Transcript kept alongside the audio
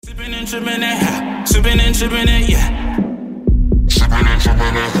Sipping and tripping it, yeah. Sipping and tripping it, yeah. Sipping and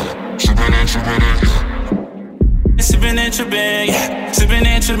tripping it, yeah. Sipping and tripping it, yeah. Sipping and tripping, yeah. Sipping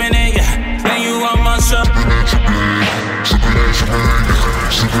and tripping it, yeah. Now you on my shop. Sipping and tripping, yeah.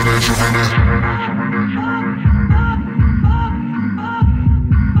 Sipping and tripping it, yeah.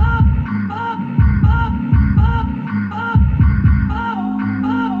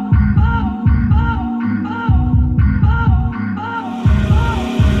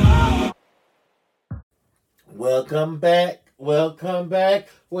 Welcome back, welcome back,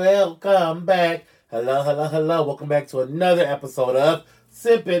 welcome back. Hello, hello, hello. Welcome back to another episode of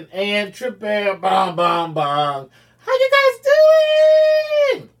Sipping and Tripping. Bong, bong, bong. How you guys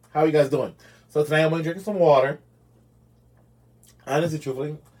doing? How are you guys doing? So tonight I'm going to drink some water. Honestly,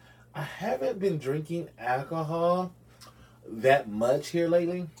 truthfully, I haven't been drinking alcohol that much here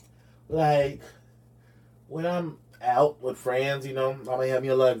lately. Like, when I'm out with friends, you know, I may have me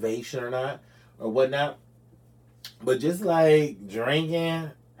a libation or not, or whatnot. But just like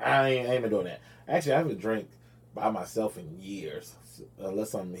drinking, I ain't been doing that. Actually, I haven't drank by myself in years,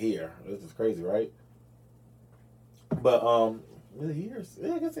 unless I'm here. This is crazy, right? But was it years?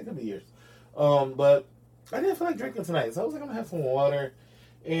 Yeah, I guess it could be years. But I didn't feel like drinking tonight, so I was like, I'm gonna have some water,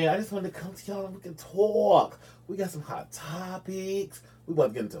 and I just wanted to come to y'all and we can talk. We got some hot topics. We about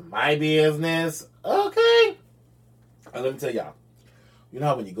to get into my business, okay? And let me tell y'all. You know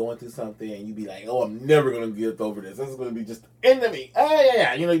how when you're going through something and you be like, oh, I'm never going to get over this. This is going to be just into me. Oh,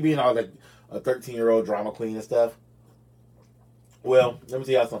 yeah. You know, you being all like a 13-year-old drama queen and stuff. Well, let me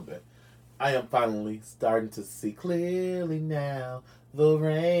tell y'all something. I am finally starting to see clearly now. The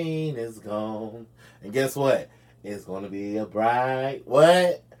rain is gone. And guess what? It's going to be a bright,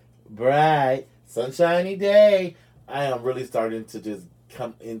 sunshiny day. I am really starting to just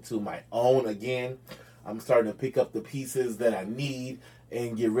come into my own again. I'm starting to pick up the pieces that I need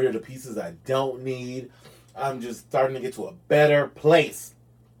and get rid of the pieces I don't need. I'm just starting to get to a better place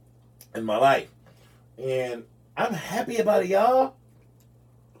in my life. And I'm happy about it, y'all.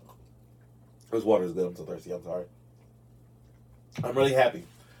 This water is good. I'm so thirsty. I'm sorry. I'm really happy.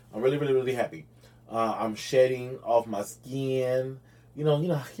 I'm really, really, really happy. I'm shedding off my skin. You know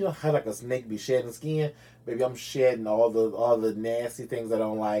how like a snake be shedding skin? Baby, I'm shedding all the nasty things I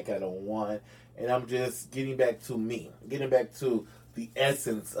don't like, I don't want. And I'm just getting back to me. Getting back to the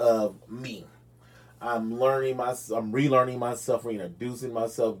essence of me. I'm relearning myself, reintroducing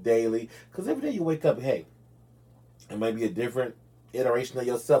myself daily. Because every day you wake up, hey, it might be a different iteration of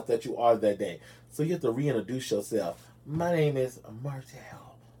yourself that you are that day. So you have to reintroduce yourself. My name is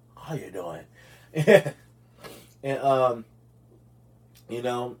Martel. How you doing? And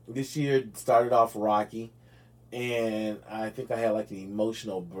this year started off rocky. And I think I had like an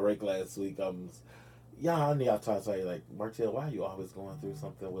emotional break last week. I know y'all trying to say, like, Martel, why are you always going through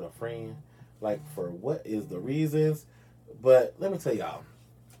something with a friend? Like, for what is the reasons? But let me tell y'all,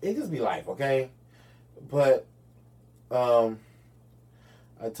 it just be life, okay? But I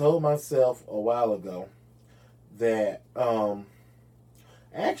told myself a while ago that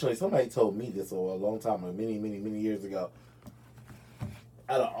actually somebody told me this a long time ago, many years ago.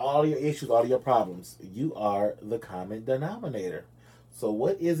 Out of all your issues, all your problems, you are the common denominator. So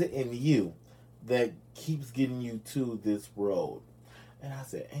what is it in you that keeps getting you to this road? And I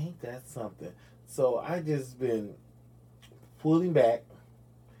said, ain't that something? So I just been pulling back,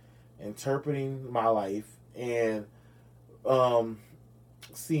 interpreting my life, and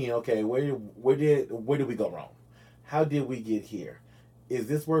seeing, okay, where did we go wrong? How did we get here? Is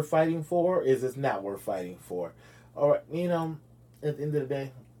this worth fighting for? Is this not worth fighting for? Or, at the end of the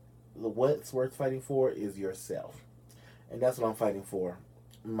day, what's worth fighting for is yourself. And that's what I'm fighting for,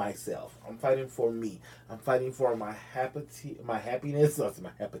 myself. I'm fighting for me. I'm fighting for my happiness and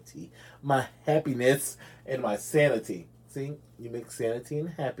my sanity. See, you mix sanity and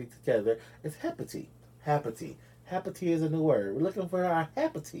happy together. It's happity. Happity is a new word. We're looking for our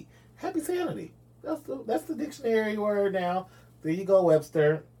happy sanity. That's the dictionary word now. There you go,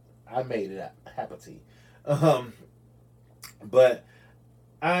 Webster. I made it up. Happity. But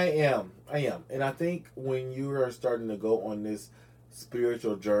I am. And I think when you are starting to go on this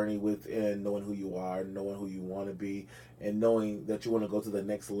spiritual journey within knowing who you are, knowing who you want to be, and knowing that you want to go to the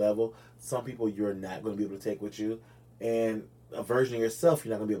next level, some people you're not going to be able to take with you, and a version of yourself you're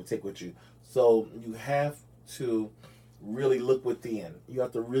not going to be able to take with you. So you have to really look within. You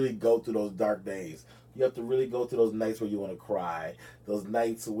have to really go through those dark days. You have to really go through those nights where you want to cry. Those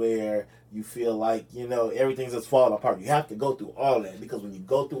nights where you feel like, everything's just falling apart. You have to go through all that, because when you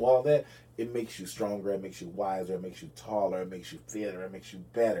go through all that, it makes you stronger, it makes you wiser, it makes you taller, it makes you fitter, it makes you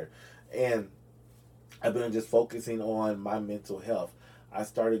better. And I've been just focusing on my mental health. I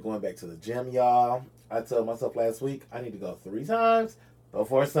started going back to the gym, y'all. I told myself last week I need to go 3 times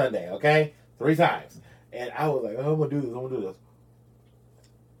before Sunday, okay? 3 times. And I was like, oh, I'm going to do this. I'm going to do this.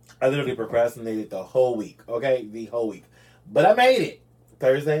 I literally procrastinated the whole week, okay? The whole week. But I made it.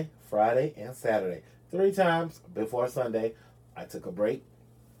 Thursday, Friday, and Saturday. 3 times before Sunday. I took a break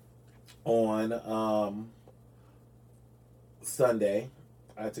on Sunday.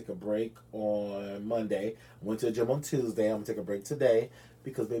 I took a break on Monday. Went to the gym on Tuesday. I'm going to take a break today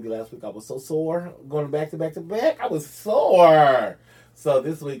because maybe last week I was so sore. Going back to back to back, I was sore. So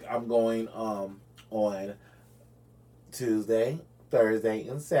this week I'm going on Tuesday, Thursday,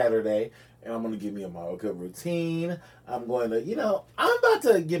 and Saturday. And I'm going to give me a more good routine. I'm going to, I'm about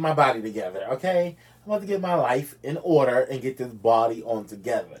to get my body together, okay? I'm about to get my life in order and get this body on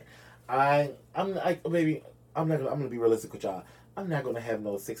together. I'm going to be realistic with y'all. I'm not going to have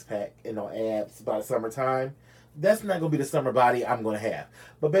no 6-pack and no abs by the summertime. That's not going to be the summer body I'm going to have.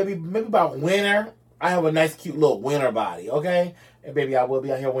 But maybe about winter, I have a nice, cute little winter body, okay? And baby, I will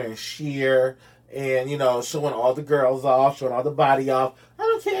be out here wearing sheer and, showing all the girls off, showing all the body off. I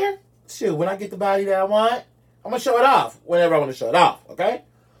don't care. Shoot, when I get the body that I want, I'm going to show it off whenever I want to show it off, okay?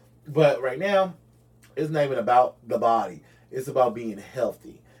 But right now, it's not even about the body. It's about being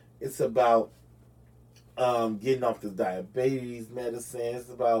healthy. It's about getting off this diabetes medicine. It's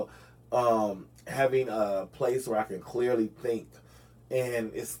about having a place where I can clearly think.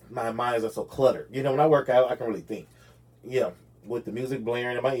 And my minds are so cluttered. When I work out, I can really think. With the music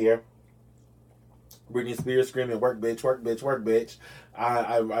blaring in my ear, Britney Spears screaming, work, bitch, work, bitch, work, bitch.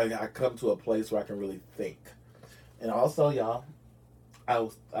 I come to a place where I can really think. And also, y'all, I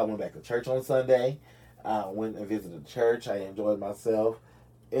went back to church on Sunday. I went and visited church. I enjoyed myself.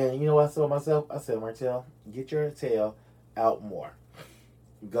 And you know what I told myself? I said, Martell, get your tail out more.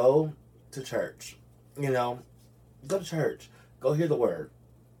 Go to church. Go to church. Go hear the word.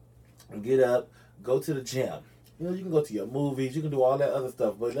 Get up. Go to the gym. You can go to your movies. You can do all that other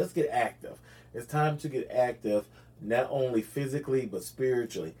stuff. But let's get active. It's time to get active, not only physically, but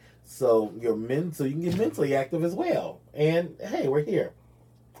spiritually. So you can get mentally active as well. And, hey, we're here.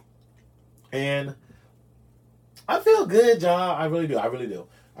 And I feel good, y'all. I really do. I really do.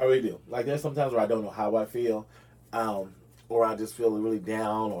 Like, there's sometimes where I don't know how I feel, or I just feel really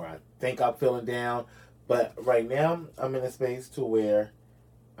down, or I think I'm feeling down. But right now, I'm in a space to where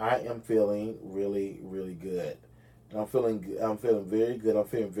I am feeling really, really good. And I'm feeling very good. I'm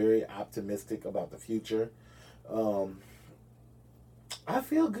feeling very optimistic about the future. I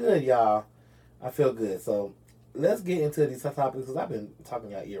feel good, y'all. I feel good. So let's get into these topics because I've been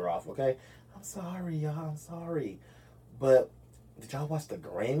talking y'all ear off, okay? I'm sorry, y'all. I'm sorry. But did y'all watch the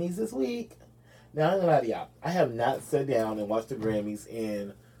Grammys this week? Now, I'm going to lie to y'all. I have not sat down and watched the Grammys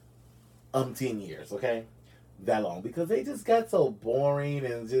in 10 years, okay? That long. Because they just got so boring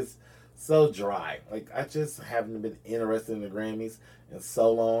and just so dry. Like, I just haven't been interested in the Grammys in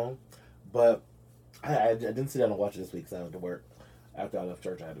so long. But I didn't sit down and watch it this week because I went to work. After I left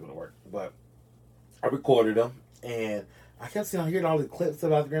church, I had to go to work. But I recorded them. And I kept hearing all the clips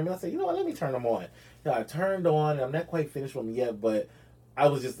about the Grammys. I said, you know what? Let me turn them on. I turned on. I'm not quite finished with them yet. But I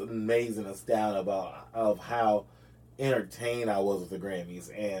was just amazed and astounded of how entertained I was with the Grammys.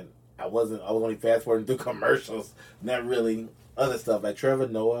 And I was only fast forwarding through commercials, not really other stuff. Like Trevor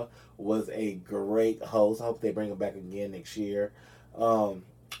Noah was a great host. I hope they bring him back again next year.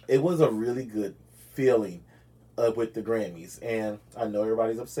 It was a really good feeling with the Grammys, and I know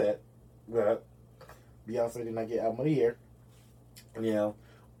everybody's upset that Beyonce did not get Album of the Year.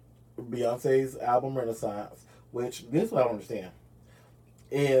 Beyonce's album Renaissance, which this is what I don't understand.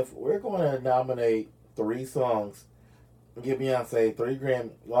 If we're going to nominate 3 songs, give Beyonce 3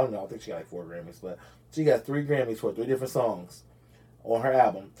 Grammys. Well, no, I think she got like 4 Grammys, but she got 3 Grammys for 3 different songs on her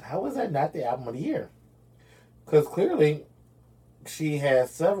album. How is that not the Album of the Year? Because clearly she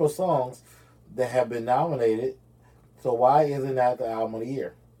has several songs that have been nominated. So why is it not the Album of the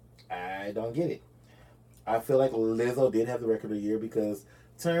Year? I don't get it. I feel like Lizzo did have the Record of the Year because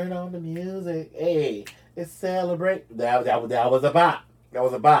turn on the music. Hey, it's celebrate. That was a bop. That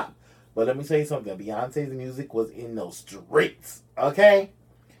was a bop. But let me tell you something. Beyonce's music was in those streets. Okay?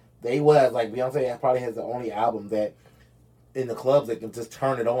 They was. Like, Beyonce probably has the only album that in the clubs they can just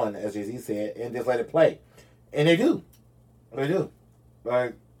turn it on, as Jay-Z said, and just let it play. And they do. They do.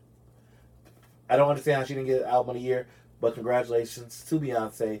 Like, I don't understand how she didn't get an Album of the Year, but congratulations to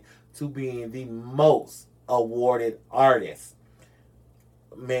Beyonce to being the most awarded artist.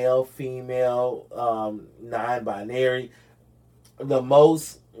 Male, female, non-binary. The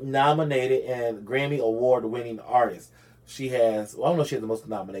most nominated and Grammy award-winning artist. She has, well, I don't know if she has the most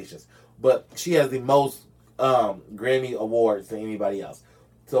nominations, but she has the most Grammy awards than anybody else.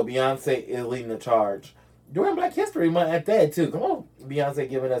 So Beyonce is leading the charge during Black History Month at that too. Come on, Beyonce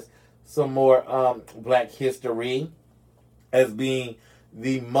giving us some more Black history as being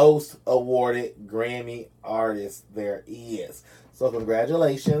the most awarded Grammy artist there is. So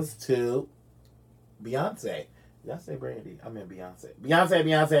congratulations to Beyonce. Did I say Brandy? I meant Beyonce.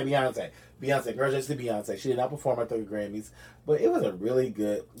 Beyonce. Congratulations to Beyonce. She did not perform at the Grammys, but it was a really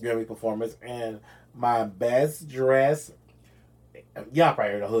good Grammy performance. And my best dress, y'all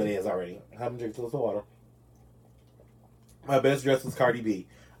probably heard who it is already. I'm drinking some water. My best dress was Cardi B.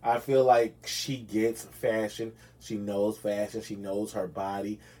 I feel like she gets fashion. She knows fashion. She knows her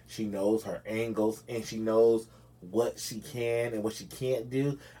body. She knows her angles. And she knows what she can and what she can't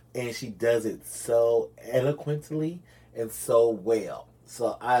do. And she does it so eloquently and so well.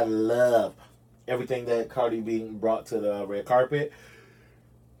 So I love everything that Cardi B brought to the red carpet.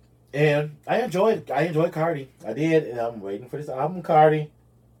 And I enjoyed Cardi. I did. And I'm waiting for this album, Cardi.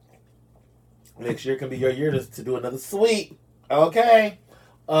 Next year can be your year to do another sweep. Okay.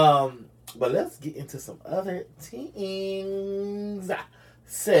 But let's get into some other things.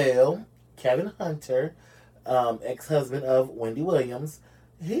 So, Kevin Hunter, ex-husband of Wendy Williams,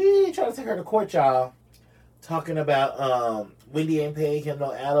 he tried to take her to court, y'all, talking about Wendy ain't paid him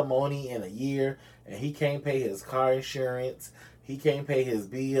no alimony in a year, and he can't pay his car insurance, he can't pay his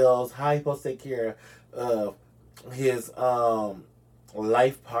bills, how he supposed to take care of his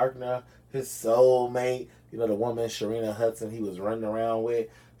life partner, his soulmate, you know, the woman, Sharina Hudson, he was running around with,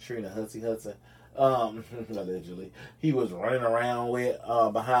 Sharina Hudson, allegedly, he was running around with,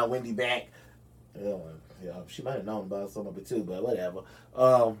 behind Wendy back. Yeah, she might have known about some of it too, but whatever.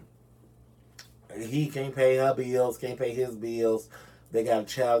 He can't pay her bills, can't pay his bills. They got a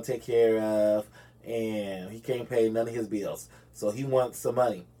child to take care of, and he can't pay none of his bills. So he wants some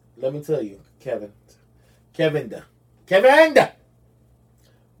money. Let me tell you, Kevin,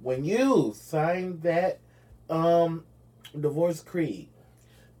 when you sign that divorce creed,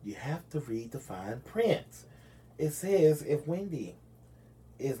 you have to read the fine print. It says if Wendy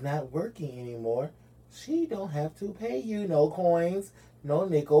is not working anymore, she don't have to pay you no coins, no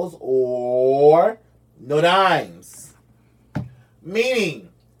nickels, or no dimes. Meaning,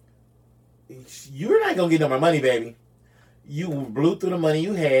 you're not going to get no more money, baby. You blew through the money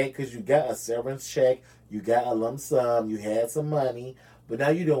you had because you got a severance check, you got a lump sum, you had some money, but now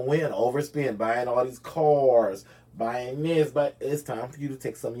you don't win, overspend, buying all these cars, buying this, but it's time for you to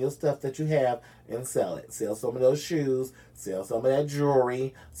take some of your stuff that you have and sell it. Sell some of those shoes, sell some of that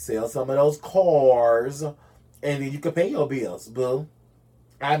jewelry, sell some of those cars, and then you can pay your bills, boo.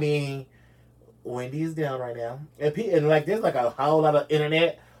 I mean, Wendy is down right now. And like, there's like a whole lot of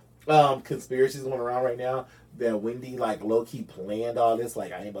internet conspiracies going around right now that Wendy, like, low-key planned all this.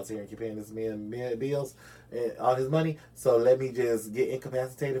 Like, I ain't about to hear and keep paying this man bills and all his money, so let me just get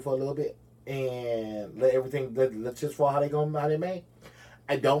incapacitated for a little bit and let just fall how they may.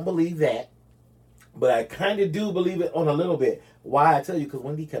 I don't believe that, but I kind of do believe it on a little bit. Why? I tell you, because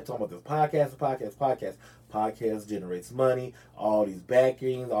Wendy kept talking about this podcast generates money, all these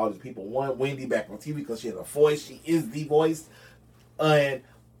backings, all these people want Wendy back on TV because she has a voice. She is the voice. And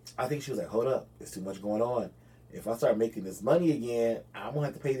I think she was like, hold up, there's too much going on. If I start making this money again, I'm going to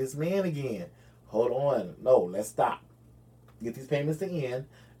have to pay this man again. Hold on. No, let's stop. Get these payments to end.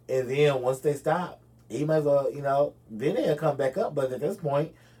 And then once they stop, he might as well, then they'll come back up. But at this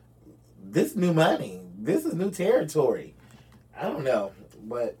point, this new money. This is new territory. I don't know.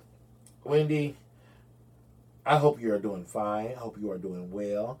 But, Wendy, I hope you are doing fine. I hope you are doing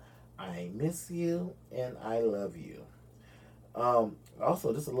well. I miss you, and I love you.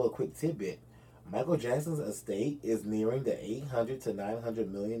 Also, just a little quick tidbit. Michael Jackson's estate is nearing the $800 to $900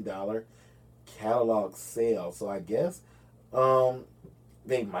 million catalog sale. So I guess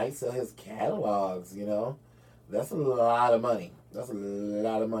they might sell his catalogs, That's a lot of money. That's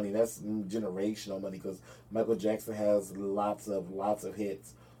generational money because Michael Jackson has lots of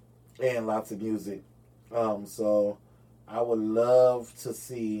hits and lots of music. So I would love to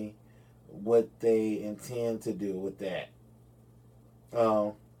see what they intend to do with that.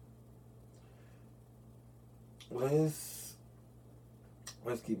 Let's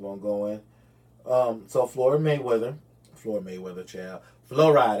keep on going. So Floyd Mayweather, child.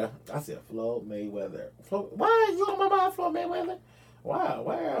 Flo Rida. I said Flo Mayweather. Why you on my mind, Flo Mayweather?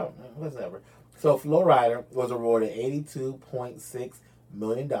 Wow, whatever. So Flo Rida was awarded $82.6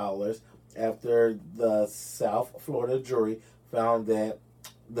 million after the South Florida jury found that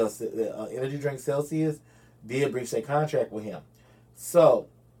the energy drink Celsius did breach a contract with him. So,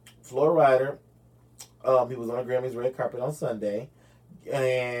 Flo Rida, he was on the Grammys red carpet on Sunday,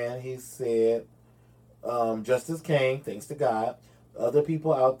 and he said Justice came, thanks to God. Other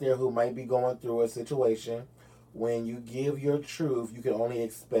people out there who might be going through a situation, when you give your truth, you can only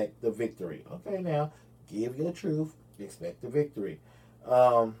expect the victory. Okay, now, give your truth, expect the victory.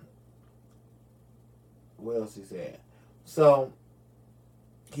 Um, what else he said? So,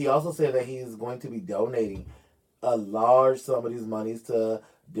 he also said that he's going to be donating a large sum of these monies to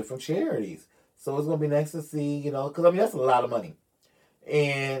different charities. So it's going to be nice to see, because I mean, that's a lot of money.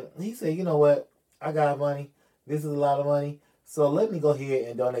 And he said, you know what? I got money. This is a lot of money. So let me go ahead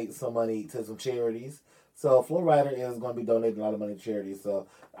and donate some money to some charities. So Flo Rida is going to be donating a lot of money to charities. So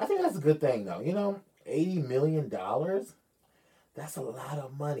I think that's a good thing, though. $80 million? That's a lot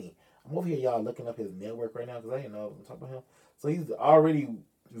of money. I'm over here, y'all, looking up his network right now because I didn't know I'm talking about him. So he's already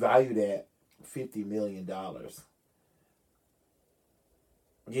valued at $50 million.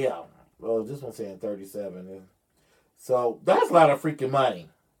 Yeah. Well, this one's saying 37. So that's a lot of freaking money.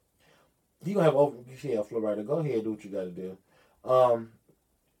 You gonna have Flo Rida. Go ahead, do what you gotta do.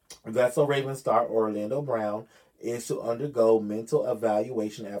 That's So Raven star Orlando Brown is to undergo mental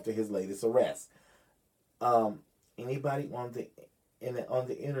evaluation after his latest arrest. Anybody on the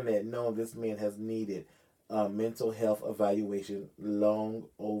internet know this man has needed mental health evaluation long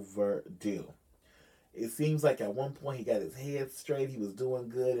overdue. It seems like at one point he got his head straight, he was doing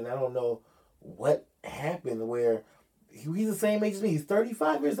good, and I don't know what happened where he's the same age as me. He's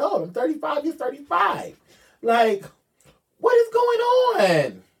 35 years old. I'm 35, he's 35. Like, what is going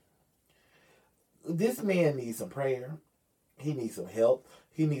on? This man needs some prayer. He needs some help.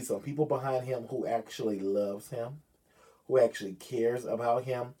 He needs some people behind him who actually loves him, who actually cares about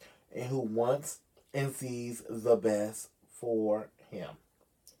him, and who wants and sees the best for him.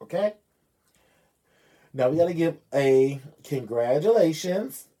 Okay? Now we got to give a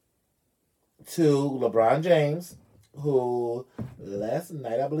congratulations to LeBron James, who last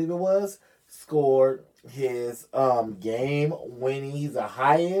night, I believe it was, scored his game winning. He's the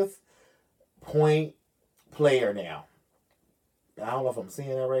highest point player now. I don't know if I'm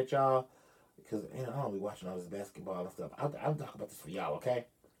seeing that right, y'all, because I don't be watching all this basketball and stuff. I'm talking about this for y'all, okay?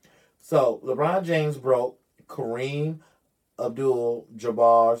 So LeBron James broke Kareem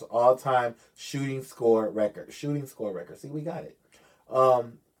Abdul-Jabbar's all-time shooting score record. See, we got it.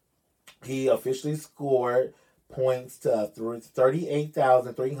 He officially scored points to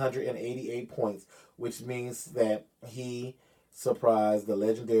 38,388 points, which means that he surprised the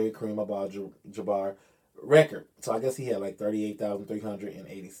legendary Kareem Abdul-Jabbar record. So I guess he had like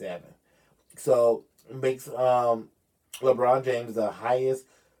 38,387. So makes LeBron James the highest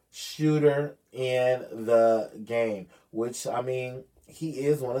shooter in the game, which, I mean, he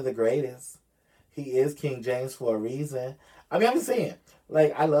is one of the greatest. He is King James for a reason. I mean, I'm just saying,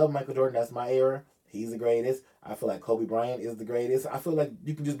 like, I love Michael Jordan. That's my era. He's the greatest. I feel like Kobe Bryant is the greatest. I feel like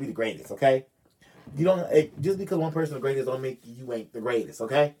you can just be the greatest, okay? You don't, just because one person is the greatest don't make you ain't the greatest,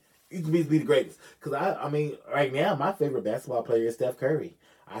 okay? You can be the greatest. Because, I mean, right now, my favorite basketball player is Steph Curry.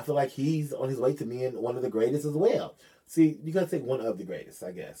 I feel like he's on his way to being one of the greatest as well. See, you got to take one of the greatest,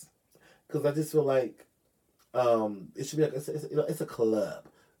 I guess. Because I just feel like it should be like, it's a club.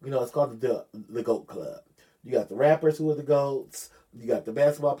 It's called the GOAT Club. You got the rappers who are the GOATs. You got the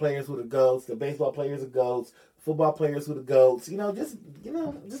basketball players who are the GOATs. The baseball players are GOATs. Football players who are the GOATs. Just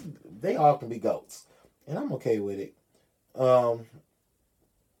they all can be GOATs. And I'm okay with it.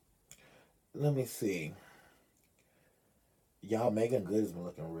 Let me see. Y'all, Megan Good has been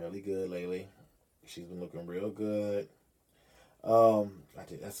looking really good lately. She's been looking real good.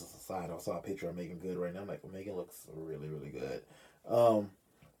 That's just a side. I saw a picture of Megan Good right now. I'm like, Megan looks really, really good.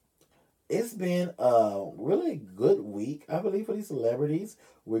 It's been a really good week, I believe, for these celebrities.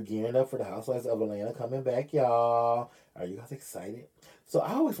 We're gearing up for the Housewives of Atlanta coming back, y'all. Are you guys excited? So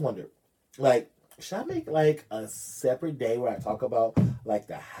I always wonder, like, should I make like a separate day where I talk about like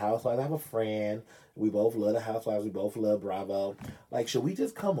the Housewives? I have a friend. We both love the Housewives. We both love Bravo. Like, should we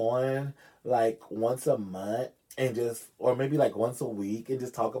just come on like once a month and just, or maybe like once a week and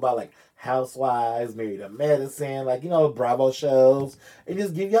just talk about like Housewives, Married to Medicine, like, Bravo shows, and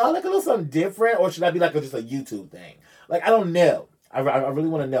just give y'all like a little something different? Or should I be like just a YouTube thing? Like, I don't know. I really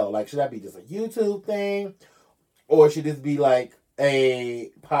want to know. Like, should I be just a YouTube thing? Or should this be like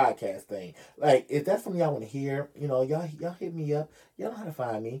a podcast thing? Like, if that's something y'all want to hear, y'all hit me up. Y'all know how to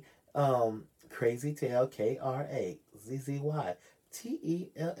find me. Crazy Tell, KrazyTell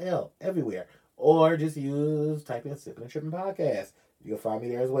everywhere. Or just type in Sipping and Tripping Podcast. You'll find me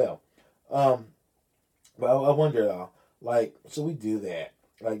there as well. But I wonder though, like, should we do that?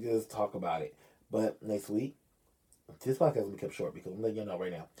 Like, just talk about it. But next week, this podcast will be kept short because I'm letting you know right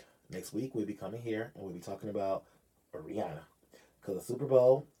now. Next week we'll be coming here and we'll be talking about Rihanna. Because the Super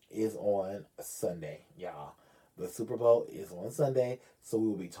Bowl is on Sunday, y'all. The Super Bowl is on Sunday, so we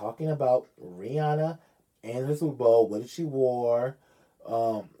will be talking about Rihanna and her Super Bowl. What did she wore?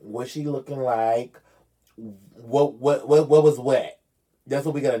 What's she looking like? What was wet? That's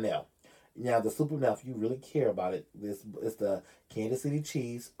what we gotta know. Now the Super Bowl, if you really care about it, this is the Kansas City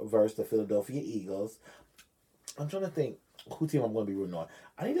Chiefs versus the Philadelphia Eagles. I'm trying to think who team I'm going to be rooting on.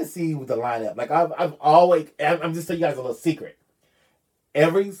 I need to see with the lineup. Like I'm just telling you guys a little secret.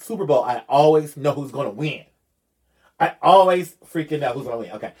 Every Super Bowl, I always know who's going to win. I always freaking know who's going to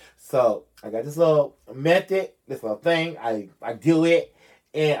win. Okay, so I got this little method, this little thing. I do it,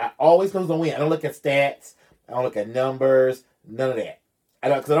 and I always know who's going to win. I don't look at stats. I don't look at numbers. None of that. I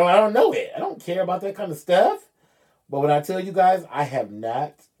don't know it. I don't care about that kind of stuff. But when I tell you guys, I have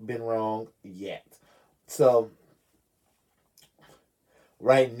not been wrong yet. So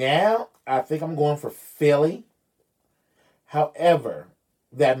right now, I think I'm going for Philly. However,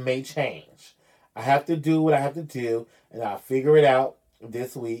 that may change. I have to do what I have to do, and I'll figure it out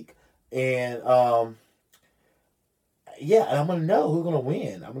this week. And yeah, and I'm gonna know who's gonna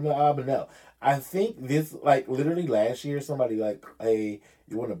win. I'm gonna know. I think this, like, literally last year, somebody like, hey,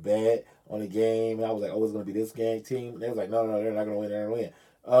 you want to bet on a game? And I was like, oh, it's gonna be this gang team. And they was like, no, they're not gonna win. They're gonna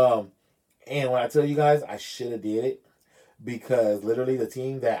win. And when I tell you guys, I should have did it, because literally the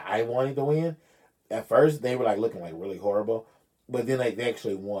team that I wanted to win, at first they were like looking like really horrible, but then they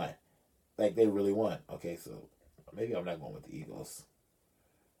actually won. Like, they really won. Okay, so maybe I'm not going with the Eagles.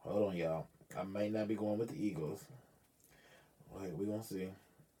 Hold on, y'all. I might not be going with the Eagles. Wait, we're gonna see.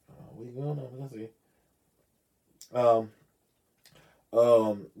 We're gonna see.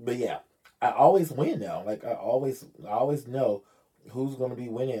 But yeah, I always win now. Like, I always know who's gonna be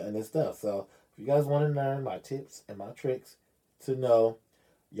winning and this stuff. So if you guys want to learn my tips and my tricks to know,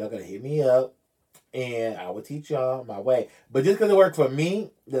 y'all gotta hit me up, and I will teach y'all my way. But just because it worked for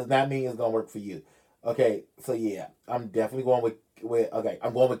me does not mean it's gonna work for you. Okay, so yeah, I'm definitely going with okay.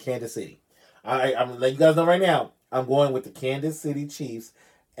 I'm going with Kansas City. I'm letting you guys know right now. I'm going with the Kansas City Chiefs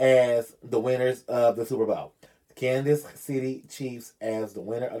as the winners of the Super Bowl. Kansas City Chiefs as the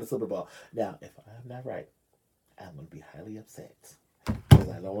winner of the Super Bowl. Now, if I'm not right, I'm going to be highly upset, because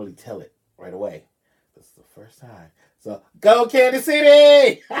I don't really tell it right away. This is the first time. So, go Kansas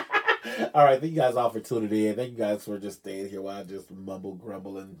City! All right, thank you guys all for tuning in. Thank you guys for just staying here while I just mumble,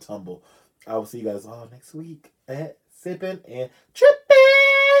 grumble, and tumble. I will see you guys all next week at Sipping and Tripping.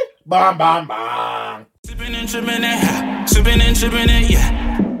 Bom, bom, bom. Sipping and tripping it, sipping and tripping it,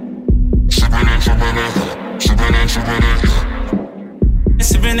 yeah. Sipping and tripping it, sipping and tripping it, yeah.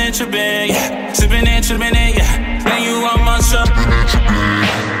 Sipping and tripping, yeah. Sipping and tripping it, yeah. Now you on my show. Sipping and tripping,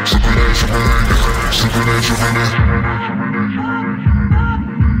 sipping and tripping, sipping and tripping.